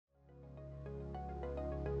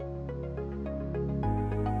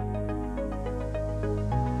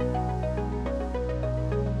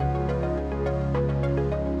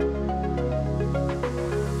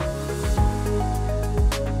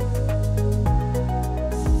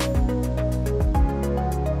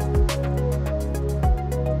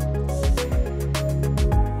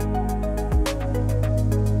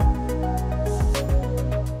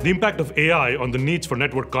impact of AI on the needs for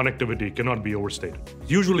network connectivity cannot be overstated.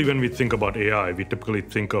 Usually when we think about AI, we typically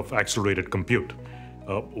think of accelerated compute.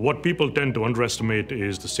 What people tend to underestimate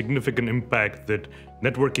is the significant impact that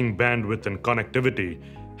networking bandwidth and connectivity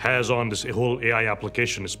has on this whole AI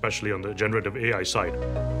application, especially on the generative AI side.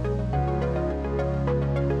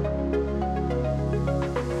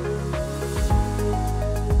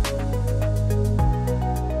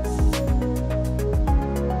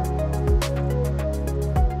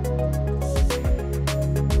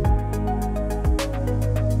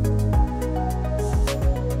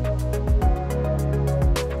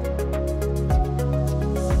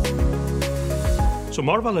 So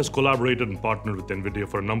Marvell has collaborated and partnered with NVIDIA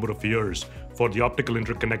for a number of years for the optical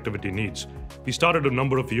interconnectivity needs. We started a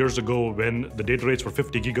number of years ago when the data rates were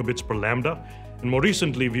 50 gigabits per lambda, and more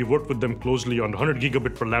recently we worked with them closely on 100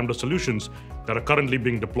 gigabit per lambda solutions that are currently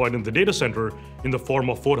being deployed in the data center in the form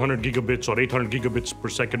of 400 gigabits or 800 gigabits per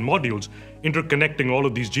second modules, interconnecting all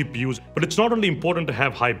of these GPUs. But it's not only important to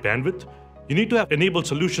have high bandwidth, you need to have enabled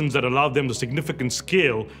solutions that allow them the significant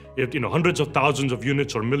scale, hundreds of thousands of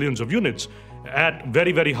units or millions of units at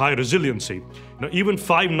very, very high resiliency. Now, even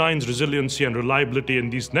 5 nines resiliency and reliability in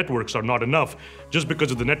these networks are not enough. Just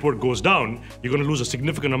because if the network goes down, you're going to lose a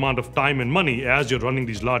significant amount of time and money as you're running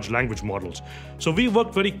these large language models. So we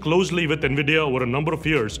worked very closely with NVIDIA over a number of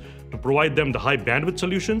years to provide them the high bandwidth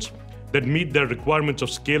solutions that meet their requirements of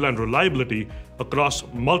scale and reliability across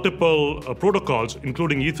multiple protocols,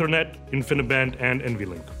 including Ethernet, InfiniBand, and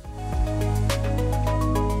NVLink.